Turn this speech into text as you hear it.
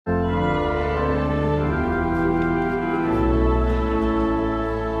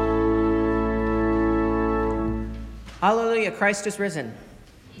Hallelujah, Christ is risen.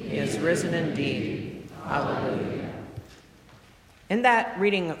 He is risen indeed. Hallelujah. In that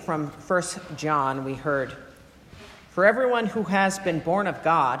reading from 1 John, we heard, "For everyone who has been born of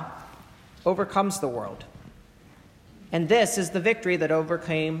God overcomes the world. And this is the victory that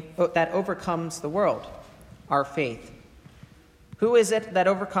overcomes the world, our faith. Who is it that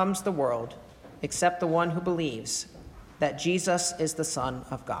overcomes the world except the one who believes that Jesus is the Son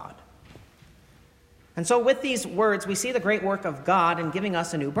of God?" And so with these words, we see the great work of God in giving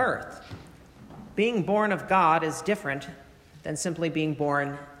us a new birth. Being born of God is different than simply being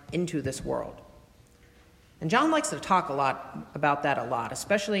born into this world. And John likes to talk about that a lot,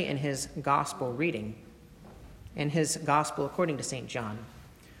 especially in his gospel reading, in his gospel according to St. John.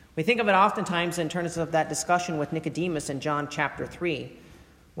 We think of it oftentimes in terms of that discussion with Nicodemus in John chapter 3,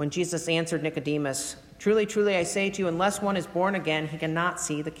 when Jesus answered Nicodemus, "Truly, truly, I say to you, unless one is born again, he cannot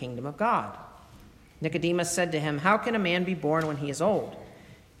see the kingdom of God." Nicodemus said to him, "How can a man be born when he is old?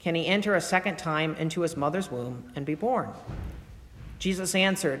 Can he enter a second time into his mother's womb and be born?" Jesus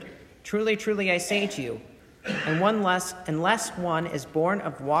answered, "Truly, truly, I say to you, unless one is born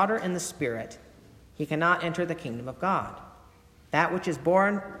of water and the Spirit, he cannot enter the kingdom of God. That which is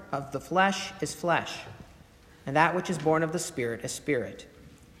born of the flesh is flesh, and that which is born of the Spirit is spirit.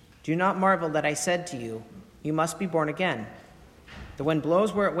 Do not marvel that I said to you, you must be born again. The wind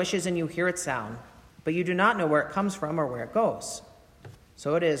blows where it wishes and you hear its sound, but you do not know where it comes from or where it goes.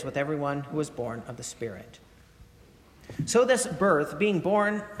 So it is with everyone who is born of the Spirit." So this birth, being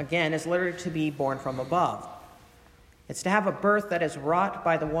born again, is literally to be born from above. It's to have a birth that is wrought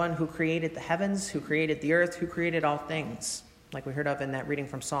by the one who created the heavens, who created the earth, who created all things, like we heard of in that reading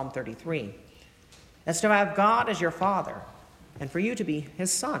from Psalm 33. It's to have God as your Father, and for you to be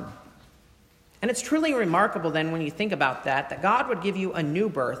his Son. And it's truly remarkable then when you think about that God would give you a new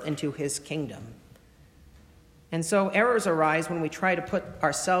birth into his kingdom. And so errors arise when we try to put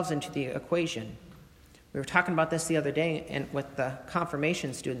ourselves into the equation. We were talking about this the other day with the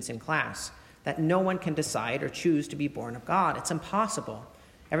confirmation students in class, that no one can decide or choose to be born of God. It's impossible.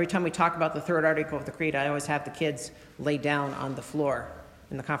 Every time we talk about the third article of the Creed, I always have the kids lay down on the floor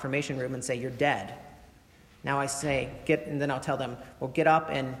in the confirmation room and say, "You're dead." Now I say, and then I'll tell them, well, get up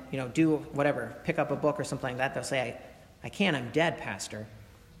and, do whatever, pick up a book or something like that. They'll say, I can't, I'm dead, Pastor,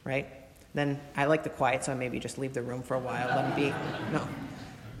 right? Then I like the quiet, so I maybe just leave the room for a while, let them be. No.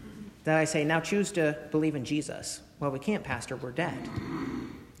 Then I say, now choose to believe in Jesus. Well, we can't, Pastor, we're dead.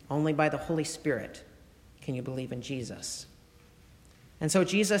 Only by the Holy Spirit can you believe in Jesus. And so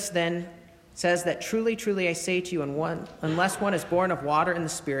Jesus then says that truly, truly, I say to you, unless one is born of water and the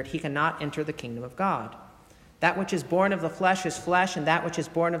Spirit, he cannot enter the kingdom of God. That which is born of the flesh is flesh, and that which is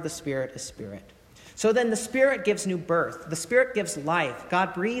born of the Spirit is spirit. So then the Spirit gives new birth. The Spirit gives life.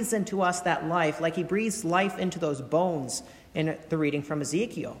 God breathes into us that life, like he breathes life into those bones in the reading from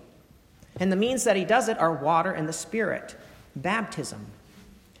Ezekiel. And the means that he does it are water and the Spirit, baptism.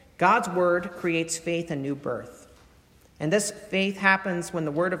 God's word creates faith and new birth. And this faith happens when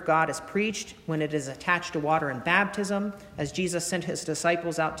the word of God is preached, when it is attached to water and baptism, as Jesus sent his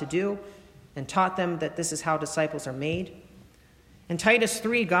disciples out to do, and taught them that this is how disciples are made. In Titus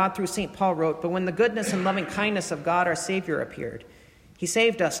 3, God through St. Paul wrote, "But when the goodness and loving kindness of God our Savior appeared, he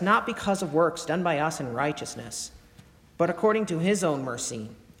saved us not because of works done by us in righteousness, but according to his own mercy,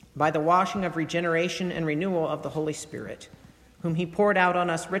 by the washing of regeneration and renewal of the Holy Spirit, whom he poured out on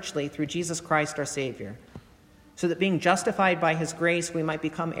us richly through Jesus Christ our Savior, so that being justified by his grace we might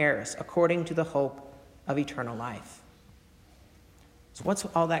become heirs according to the hope of eternal life." So what's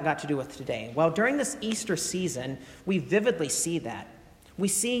all that got to do with today? Well, during this Easter season, we vividly see that. We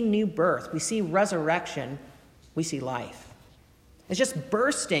see new birth, we see resurrection, we see life. It's just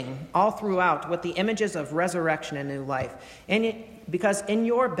bursting all throughout with the images of resurrection and new life. Because in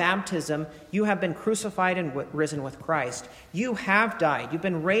your baptism, you have been crucified and risen with Christ. You have died, you've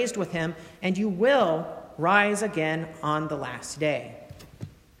been raised with him, and you will rise again on the last day.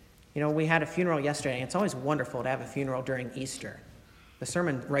 We had a funeral yesterday, and it's always wonderful to have a funeral during Easter. The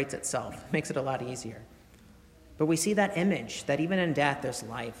sermon writes itself, makes it a lot easier. But we see that image, that even in death there's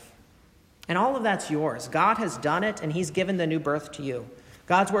life. And all of that's yours. God has done it, and he's given the new birth to you.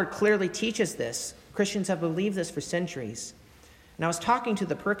 God's word clearly teaches this. Christians have believed this for centuries. And I was talking to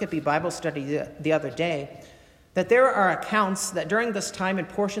the Perkippy Bible study the other day, that there are accounts that during this time in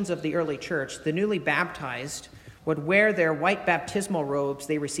portions of the early church, the newly baptized would wear their white baptismal robes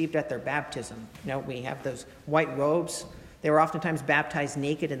they received at their baptism. We have those white robes. They were oftentimes baptized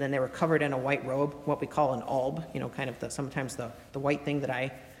naked, and then they were covered in a white robe, what we call an alb, sometimes the white thing that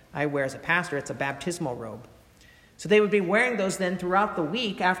I wear as a pastor. It's a baptismal robe. So they would be wearing those then throughout the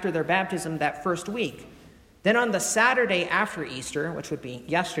week after their baptism, that first week. Then on the Saturday after Easter, which would be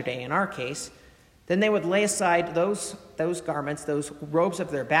yesterday in our case, then they would lay aside those garments, those robes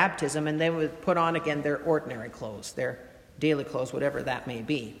of their baptism, and they would put on again their ordinary clothes, their daily clothes, whatever that may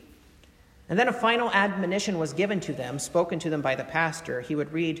be. And then a final admonition was given to them, spoken to them by the pastor. He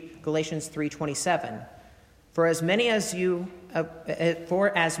would read Galatians 3:27. For as many of you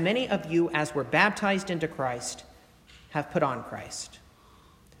as were baptized into Christ have put on Christ.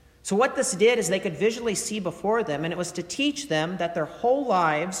 So what this did is they could visually see before them, and it was to teach them that their whole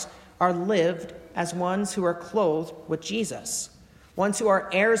lives are lived as ones who are clothed with Jesus, ones who are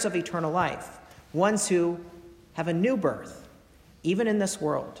heirs of eternal life, ones who have a new birth, even in this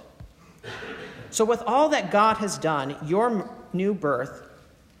world. So with all that God has done, your new birth,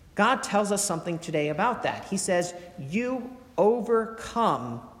 God tells us something today about that. He says, you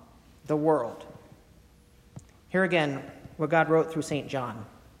overcome the world. Here again, what God wrote through St. John.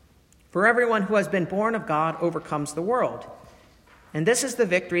 For everyone who has been born of God overcomes the world. And this is the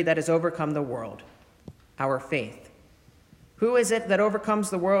victory that has overcome the world, our faith. Who is it that overcomes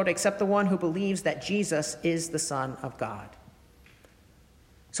the world except the one who believes that Jesus is the Son of God?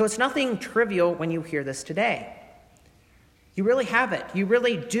 So it's nothing trivial when you hear this today. You really have it. You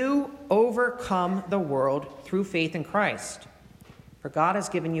really do overcome the world through faith in Christ. For God has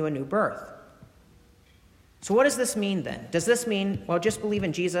given you a new birth. So what does this mean then? Does this mean, well, just believe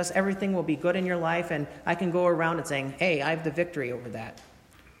in Jesus, everything will be good in your life, and I can go around and saying, hey, I have the victory over that?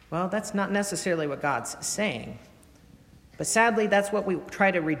 Well, that's not necessarily what God's saying. But sadly, that's what we try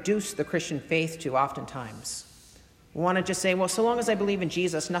to reduce the Christian faith to oftentimes. We want to just say, well, so long as I believe in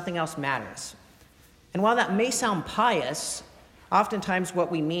Jesus, nothing else matters. And while that may sound pious, oftentimes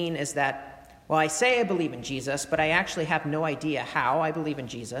what we mean is that, well, I say I believe in Jesus, but I actually have no idea how I believe in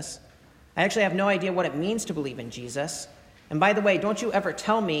Jesus. I actually have no idea what it means to believe in Jesus. And by the way, don't you ever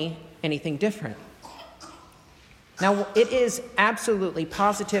tell me anything different. Now, it is absolutely,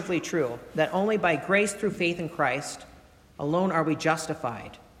 positively true that only by grace through faith in Christ alone are we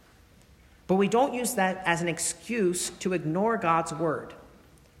justified. But we don't use that as an excuse to ignore God's word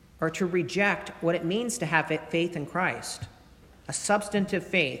or to reject what it means to have faith in Christ, a substantive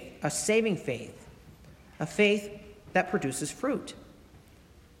faith, a saving faith, a faith that produces fruit.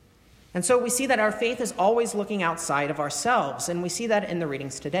 And so we see that our faith is always looking outside of ourselves, and we see that in the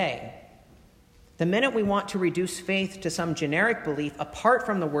readings today. The minute we want to reduce faith to some generic belief apart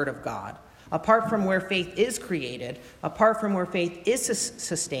from the Word of God, apart from where faith is created, apart from where faith is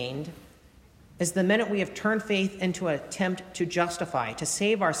sustained, is the minute we have turned faith into an attempt to justify, to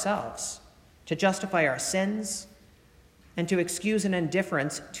save ourselves, to justify our sins, and to excuse an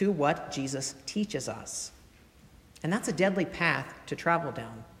indifference to what Jesus teaches us. And that's a deadly path to travel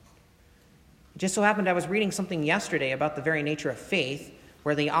down. It just so happened I was reading something yesterday about the very nature of faith,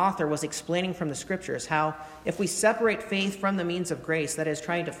 where the author was explaining from the scriptures how if we separate faith from the means of grace, that is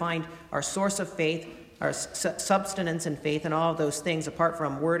trying to find our source of faith, our substance in faith, and all of those things apart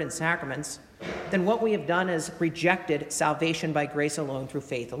from word and sacraments, then what we have done is rejected salvation by grace alone through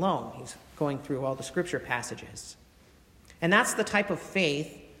faith alone. He's going through all the scripture passages. And that's the type of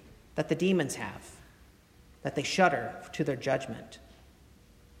faith that the demons have, that they shudder to their judgment.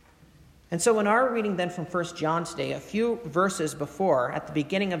 And so in our reading then from 1 John today, a few verses before, at the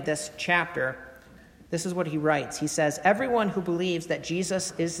beginning of this chapter, this is what he writes. He says, everyone who believes that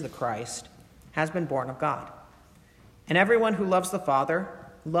Jesus is the Christ has been born of God. And everyone who loves the Father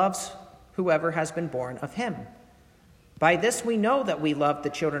loves whoever has been born of him. By this we know that we love the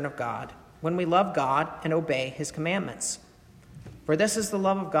children of God, when we love God and obey his commandments. For this is the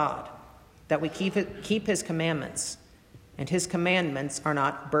love of God, that we keep his commandments, and his commandments are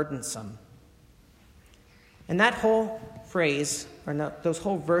not burdensome. And that whole phrase, or no, those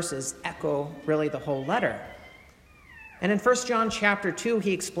whole verses echo really the whole letter. And in 1 John chapter 2,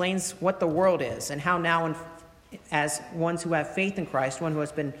 he explains what the world is and how now, as ones who have faith in Christ, one who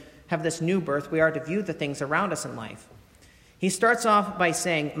have this new birth, we are to view the things around us in life. He starts off by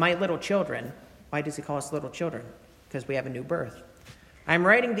saying, my little children. Why does he call us little children? Because we have a new birth. I'm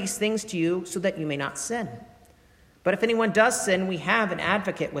writing these things to you so that you may not sin. But if anyone does sin, we have an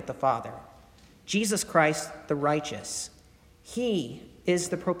advocate with the Father, Jesus Christ the righteous. He is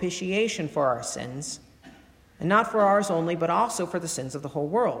the propitiation for our sins, and not for ours only, but also for the sins of the whole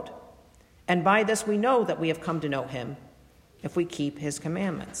world. And by this we know that we have come to know him, if we keep his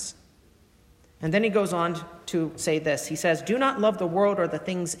commandments. And then he goes on to say this. He says, do not love the world or the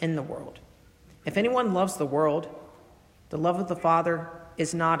things in the world. If anyone loves the world, the love of the Father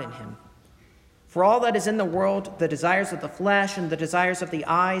is not in him. For all that is in the world, the desires of the flesh and the desires of the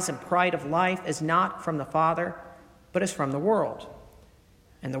eyes and pride of life is not from the Father, but is from the world.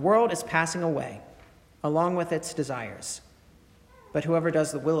 And the world is passing away, along with its desires. But whoever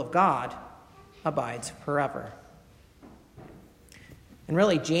does the will of God abides forever. And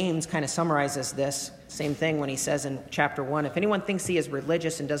really, James kind of summarizes this same thing when he says in chapter 1, if anyone thinks he is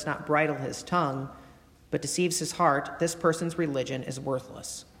religious and does not bridle his tongue, but deceives his heart, this person's religion is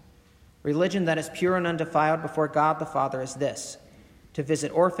worthless. Religion that is pure and undefiled before God the Father is this, to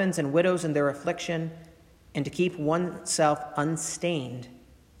visit orphans and widows in their affliction, and to keep oneself unstained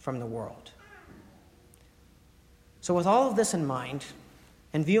from the world. So with all of this in mind,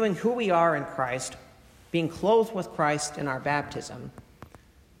 and viewing who we are in Christ, being clothed with Christ in our baptism,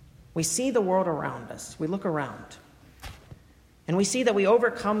 we see the world around us. We look around, and we see that we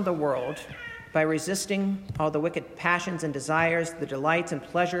overcome the world by resisting all the wicked passions and desires, the delights and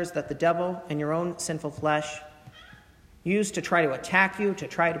pleasures that the devil and your own sinful flesh use to try to attack you, to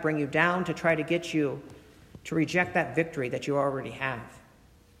try to bring you down, to try to get you to reject that victory that you already have.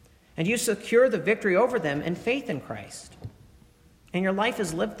 And you secure the victory over them in faith in Christ. And your life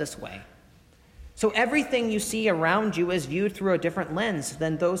is lived this way. So everything you see around you is viewed through a different lens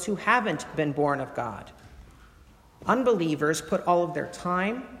than those who haven't been born of God. Unbelievers put all of their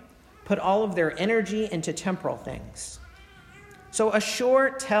time, put all of their energy into temporal things. So a sure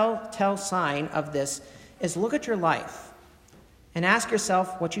tell sign of this is look at your life and ask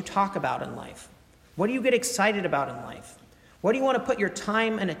yourself what you talk about in life. What do you get excited about in life? What do you want to put your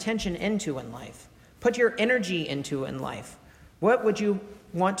time and attention into in life? Put your energy into in life. What would you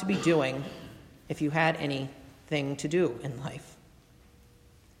want to be doing if you had anything to do in life?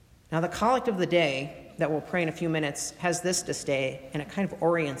 Now, the collect of the day that we'll pray in a few minutes has this to say, and it kind of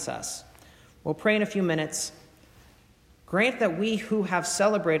orients us. We'll pray in a few minutes. Grant that we who have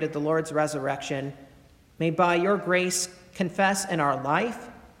celebrated the Lord's resurrection may by your grace confess in our life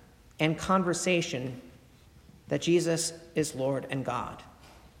and conversation that Jesus is Lord and God.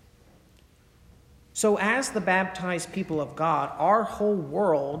 So as the baptized people of God, our whole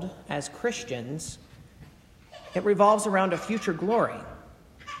world as Christians, it revolves around a future glory.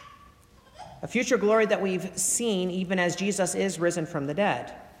 A future glory that we've seen even as Jesus is risen from the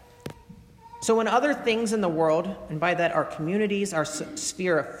dead. So when other things in the world, and by that our communities, our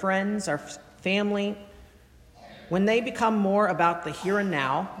sphere of friends, our family, when they become more about the here and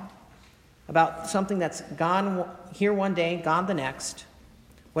now, about something that's gone here one day, gone the next,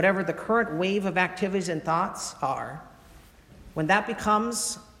 whatever the current wave of activities and thoughts are, when that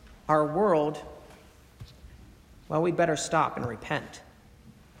becomes our world, well, we better stop and repent.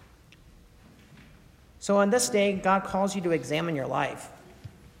 So on this day, God calls you to examine your life.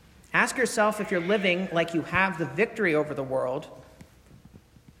 Ask yourself if you're living like you have the victory over the world,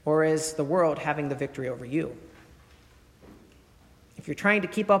 or is the world having the victory over you? If you're trying to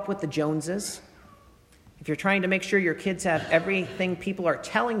keep up with the Joneses, if you're trying to make sure your kids have everything people are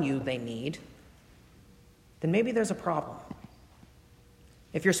telling you they need, then maybe there's a problem.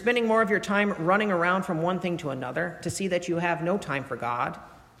 If you're spending more of your time running around from one thing to another to see that you have no time for God,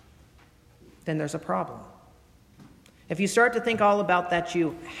 then there's a problem. If you start to think all about that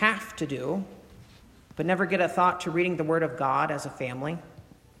you have to do, but never get a thought to reading the Word of God as a family,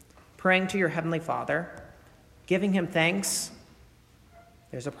 praying to your Heavenly Father, giving Him thanks,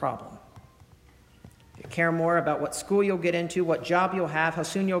 there's a problem. If you care more about what school you'll get into, what job you'll have, how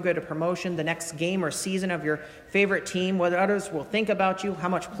soon you'll get a promotion, the next game or season of your favorite team, what others will think about you, how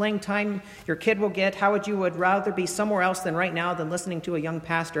much playing time your kid will get, how you would rather be somewhere else than right now than listening to a young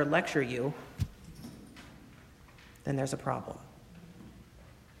pastor lecture you, then there's a problem.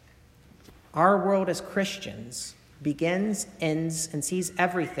 Our world as Christians begins, ends, and sees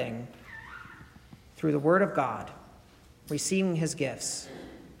everything through the Word of God, receiving His gifts,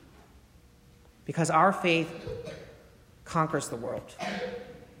 because our faith conquers the world.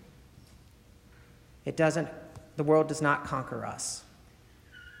 The world does not conquer us.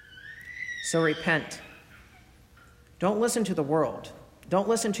 So repent. Don't listen to the world. Don't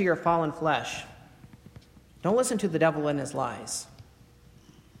listen to your fallen flesh. Don't listen to the devil and his lies.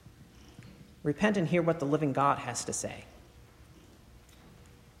 Repent and hear what the living God has to say.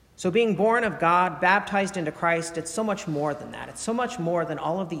 So being born of God, baptized into Christ, it's so much more than that. It's so much more than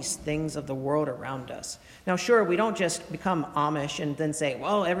all of these things of the world around us. Now, sure, we don't just become Amish and then say,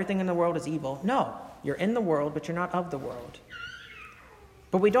 well, everything in the world is evil. No, you're in the world, but you're not of the world.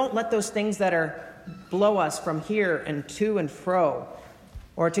 But we don't let those things that are blow us from here and to and fro,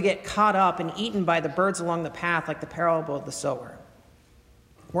 or to get caught up and eaten by the birds along the path like the parable of the sower.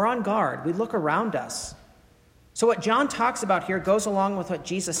 We're on guard. We look around us. So what John talks about here goes along with what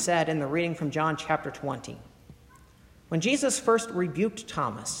Jesus said in the reading from John chapter 20. When Jesus first rebuked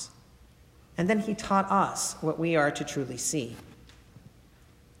Thomas, and then he taught us what we are to truly see.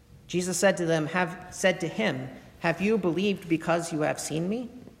 Jesus said to him, "Have you believed because you have seen me?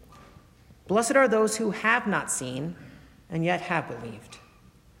 Blessed are those who have not seen and yet have believed."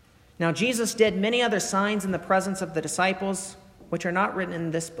 Now Jesus did many other signs in the presence of the disciples, which are not written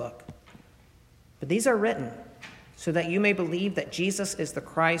in this book. But these are written so that you may believe that Jesus is the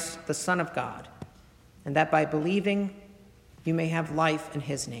Christ, the Son of God, and that by believing you may have life in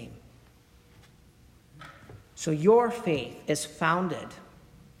his name. So your faith is founded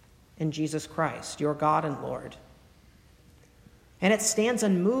in Jesus Christ, your God and Lord. And it stands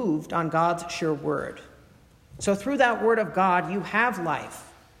unmoved on God's sure word. So through that word of God, you have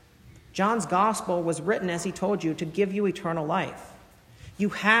life. John's gospel was written, as he told you, to give you eternal life. You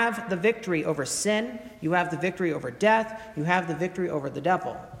have the victory over sin. You have the victory over death. You have the victory over the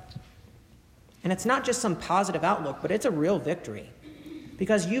devil. And it's not just some positive outlook, but it's a real victory.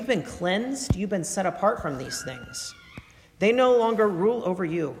 Because you've been cleansed, you've been set apart from these things. They no longer rule over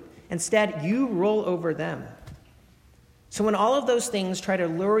you. Instead, you rule over them. So when all of those things try to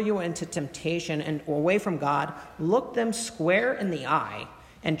lure you into temptation and away from God, look them square in the eye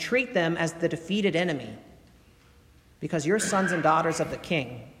and treat them as the defeated enemy. Because you're sons and daughters of the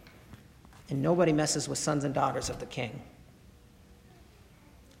King, and nobody messes with sons and daughters of the King.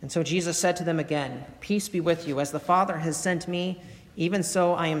 And so Jesus said to them again, "Peace be with you. As the Father has sent me, even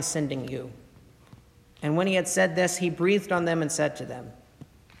so I am sending you." And when he had said this, he breathed on them and said to them,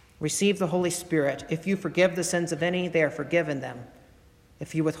 "Receive the Holy Spirit. If you forgive the sins of any, they are forgiven them.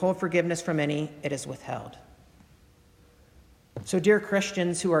 If you withhold forgiveness from any, it is withheld." So, dear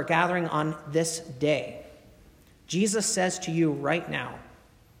Christians who are gathering on this day, Jesus says to you right now,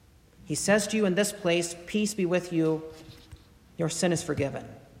 he says to you in this place, "Peace be with you. Your sin is forgiven."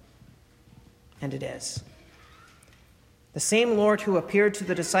 And it is. The same Lord who appeared to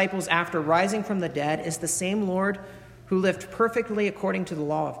the disciples after rising from the dead is the same Lord who lived perfectly according to the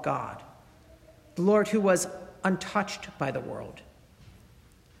law of God. The Lord who was untouched by the world.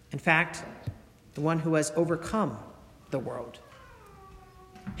 In fact, the one who has overcome the world.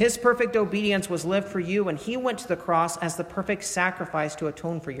 His perfect obedience was lived for you, and he went to the cross as the perfect sacrifice to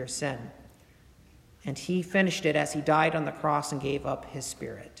atone for your sin. And he finished it as he died on the cross and gave up his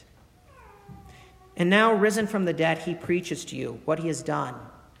spirit. And now, risen from the dead, he preaches to you what he has done,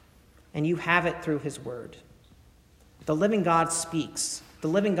 and you have it through his word. The living God speaks. The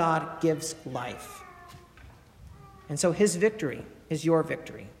living God gives life. And so his victory is your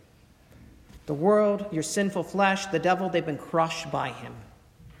victory. The world, your sinful flesh, the devil, they've been crushed by him.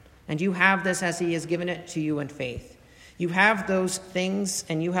 And you have this as he has given it to you in faith. You have those things,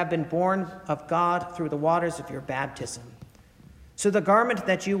 and you have been born of God through the waters of your baptism. So the garment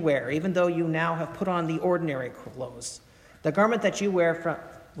that you wear, even though you now have put on the ordinary clothes, the garment that you wear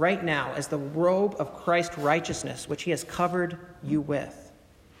right now is the robe of Christ's righteousness, which he has covered you with.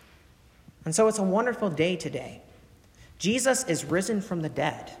 And so it's a wonderful day today. Jesus is risen from the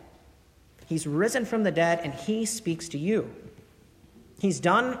dead. He's risen from the dead, and he speaks to you. He's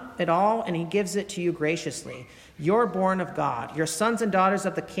done it all, and he gives it to you graciously. You're born of God. You're sons and daughters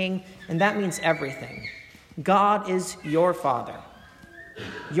of the King, and that means everything. God is your Father.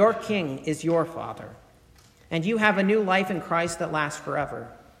 Your King is your Father. And you have a new life in Christ that lasts forever.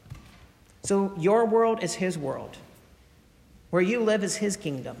 So your world is his world. Where you live is his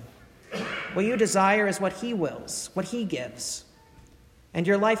kingdom. What you desire is what he wills, what he gives. And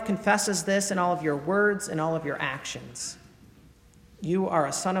your life confesses this in all of your words and all of your actions. You are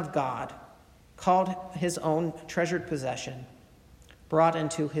a son of God, called his own treasured possession, brought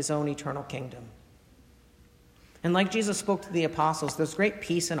into his own eternal kingdom. And like Jesus spoke to the apostles, there's great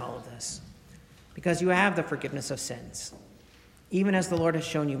peace in all of this, because you have the forgiveness of sins, even as the Lord has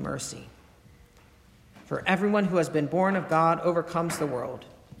shown you mercy. For everyone who has been born of God overcomes the world.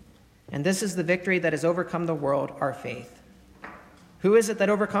 And this is the victory that has overcome the world, our faith. Who is it that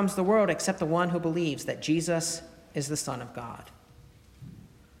overcomes the world except the one who believes that Jesus is the Son of God?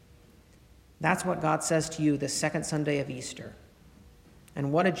 That's what God says to you this second Sunday of Easter.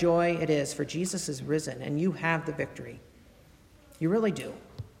 And what a joy it is, for Jesus is risen, and you have the victory. You really do.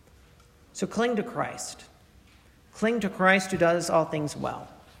 So cling to Christ. Cling to Christ who does all things well.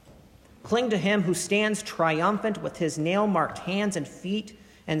 Cling to him who stands triumphant with his nail-marked hands and feet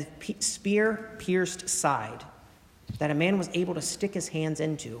and spear-pierced side that a man was able to stick his hands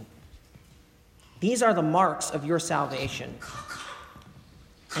into. These are the marks of your salvation.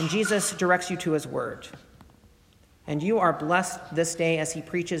 And Jesus directs you to his word. And you are blessed this day as he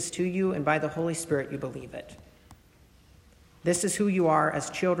preaches to you, and by the Holy Spirit you believe it. This is who you are as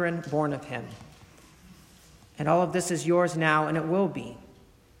children born of him. And all of this is yours now, and it will be,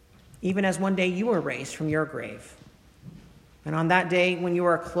 even as one day you were raised from your grave. And on that day, when you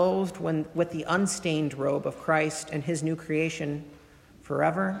are clothed with the unstained robe of Christ and his new creation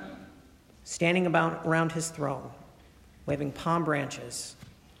forever, standing around his throne, waving palm branches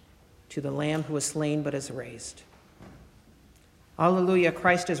to the Lamb who was slain but is raised. Alleluia,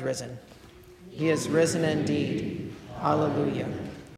 Christ is risen. He is risen indeed. Alleluia.